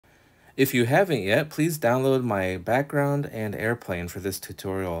If you haven't yet, please download my background and airplane for this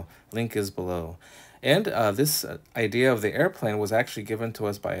tutorial. Link is below. And this idea of the airplane was actually given to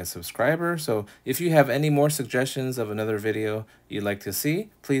us by a subscriber. So if you have any more suggestions of another video you'd like to see,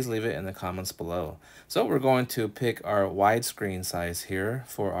 please leave it in the comments below. So we're going to pick our widescreen size here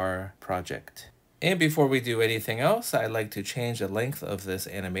for our project. And before we do anything else, I'd like to change the length of this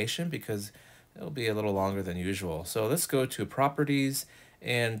animation because it'll be a little longer than usual. So let's go to Properties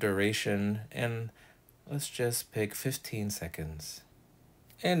and Duration, and let's just pick 15 seconds.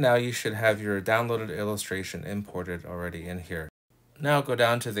 And now you should have your downloaded illustration imported already in here. Now go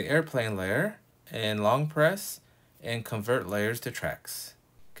down to the airplane layer and long press and convert layers to tracks.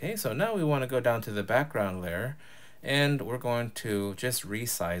 Okay, so now we want to go down to the background layer and we're going to just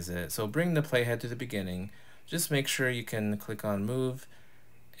resize it. So bring the playhead to the beginning. Just make sure you can click on move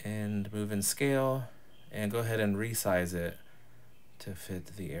and move in scale and go ahead and resize it to fit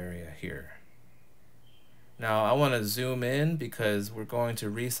the area here. Now I want to zoom in because we're going to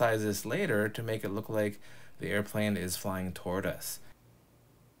resize this later to make it look like the airplane is flying toward us.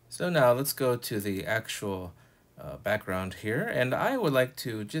 So now let's go to the actual background here, and I would like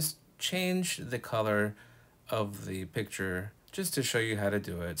to just change the color of the picture just to show you how to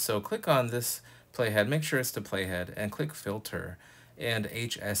do it. So click on this playhead, make sure it's the playhead, and click filter and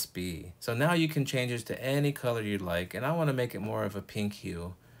HSB. So now you can change it to any color you'd like, and I want to make it more of a pink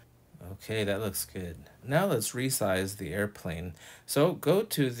hue. Okay, that looks good. Now let's resize the airplane. So go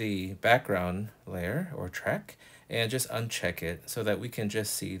to the background layer or track and just uncheck it so that we can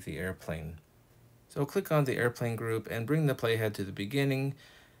just see the airplane. So click on the airplane group and bring the playhead to the beginning,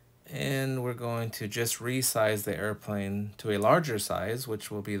 and we're going to just resize the airplane to a larger size, which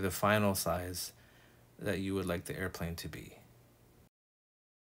will be the final size that you would like the airplane to be.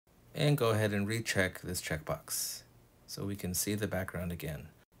 And go ahead and recheck this checkbox so we can see the background again.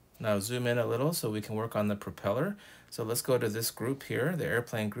 Now zoom in a little so we can work on the propeller. So let's go to this group here, the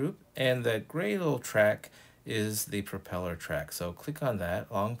airplane group, and the gray little track is the propeller track. So click on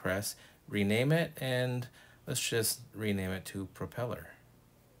that, long press, rename it, and let's just rename it to propeller.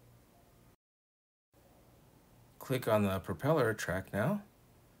 Click on the propeller track now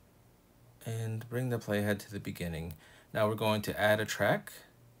and bring the playhead to the beginning. Now we're going to add a track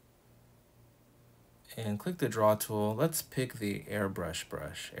and click the draw tool. Let's pick the airbrush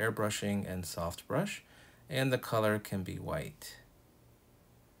brush, airbrushing and soft brush, and the color can be white.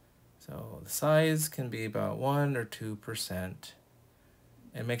 So the size can be about 1 or 2%,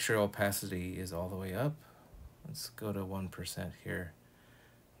 and make sure opacity is all the way up. Let's go to 1% here.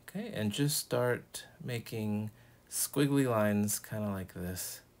 Okay, and just start making squiggly lines kind of like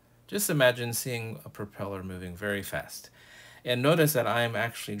this. Just imagine seeing a propeller moving very fast. And notice that I'm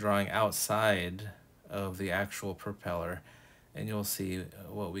actually drawing outside of the actual propeller, and you'll see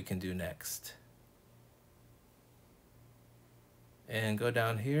what we can do next. And go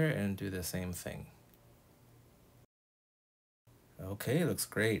down here and do the same thing. Okay, looks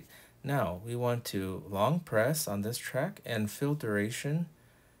great. Now we want to long press on this track and fill duration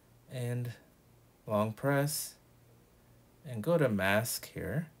and long press and go to mask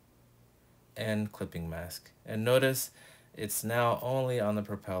here and clipping mask. And notice it's now only on the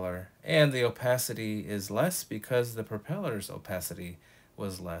propeller, and the opacity is less because the propeller's opacity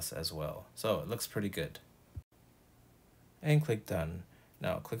was less as well. So it looks pretty good. And click done.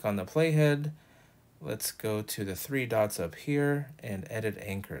 Now click on the playhead. Let's go to the 3 dots up here and edit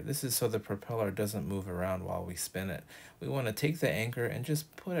anchor. This is so the propeller doesn't move around while we spin it. We want to take the anchor and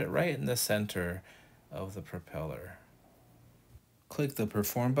just put it right in the center of the propeller. Click the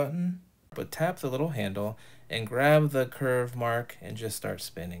perform button, but tap the little handle and grab the curve mark and just start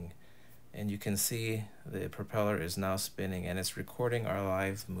spinning. And you can see the propeller is now spinning and it's recording our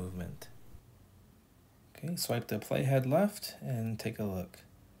live movement. Okay, swipe the playhead left and take a look.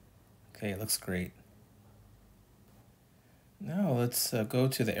 Okay, it looks great. Now let's go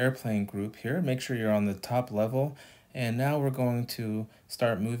to the airplane group here. Make sure you're on the top level. And now we're going to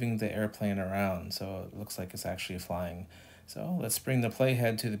start moving the airplane around so it looks like it's actually flying. So let's bring the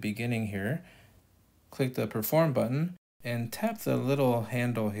playhead to the beginning here. Click the perform button and tap the little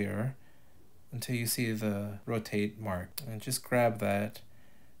handle here until you see the rotate mark. And just grab that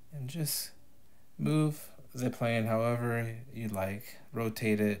and just move the plane however you like.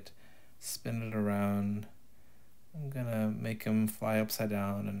 Rotate it, spin it around. I'm gonna make him fly upside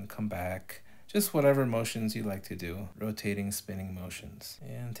down and come back. Just whatever motions you like to do, rotating, spinning motions.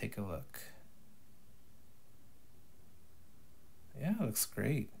 And take a look. Yeah, it looks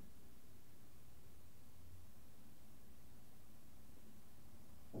great.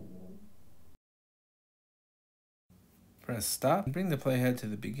 press stop, bring the playhead to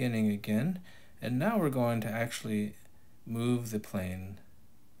the beginning again, and now we're going to actually move the plane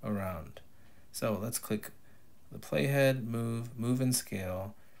around. So let's click the playhead, move and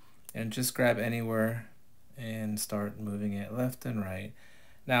scale, and just grab anywhere and start moving it left and right.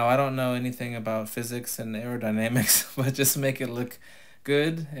 Now, I don't know anything about physics and aerodynamics, but just make it look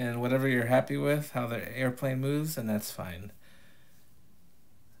good, and whatever you're happy with, how the airplane moves, and that's fine.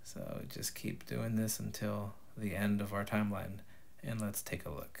 So just keep doing this until the end of our timeline, and let's take a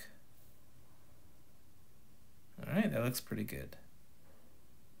look. All right, that looks pretty good.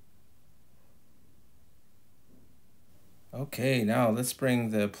 Okay, now let's bring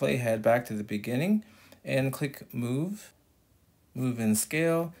the playhead back to the beginning and click move and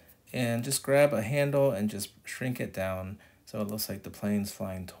scale, and just grab a handle and just shrink it down so it looks like the plane's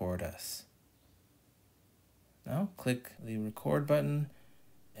flying toward us. Now click the record button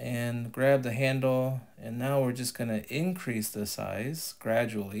and grab the handle, and now we're just going to increase the size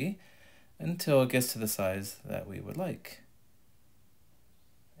gradually until it gets to the size that we would like.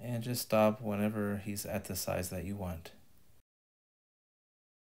 And just stop whenever he's at the size that you want.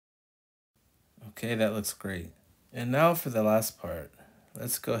 Okay, that looks great. And now for the last part.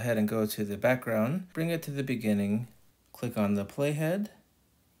 Let's go ahead and go to the background, bring it to the beginning, click on the playhead,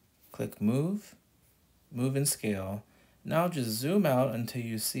 click move and scale. Now just zoom out until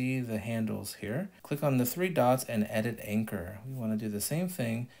you see the handles here. Click on the 3 dots and edit anchor. We want to do the same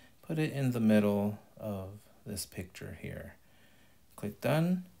thing, put it in the middle of this picture here. Click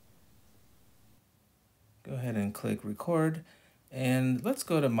done. Go ahead and click record, and let's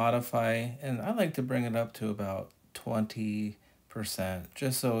go to modify, and I like to bring it up to about 20%,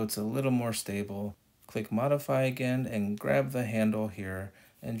 just so it's a little more stable. Click modify again and grab the handle here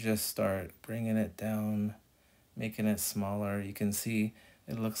and just start bringing it down, making it smaller. You can see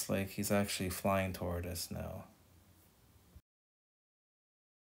it looks like he's actually flying toward us now.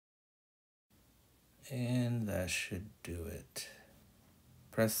 And that should do it.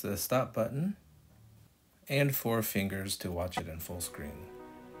 Press the stop button and 4 fingers to watch it in full screen.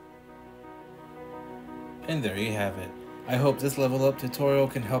 And there you have it. I hope this level up tutorial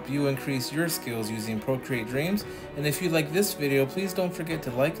can help you increase your skills using Procreate Dreams, and if you like this video, please don't forget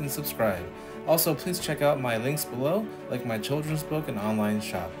to like and subscribe. Also, please check out my links below, like my children's book and online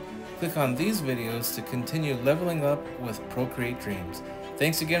shop. Click on these videos to continue leveling up with Procreate Dreams.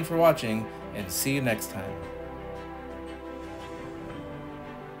 Thanks again for watching, and see you next time.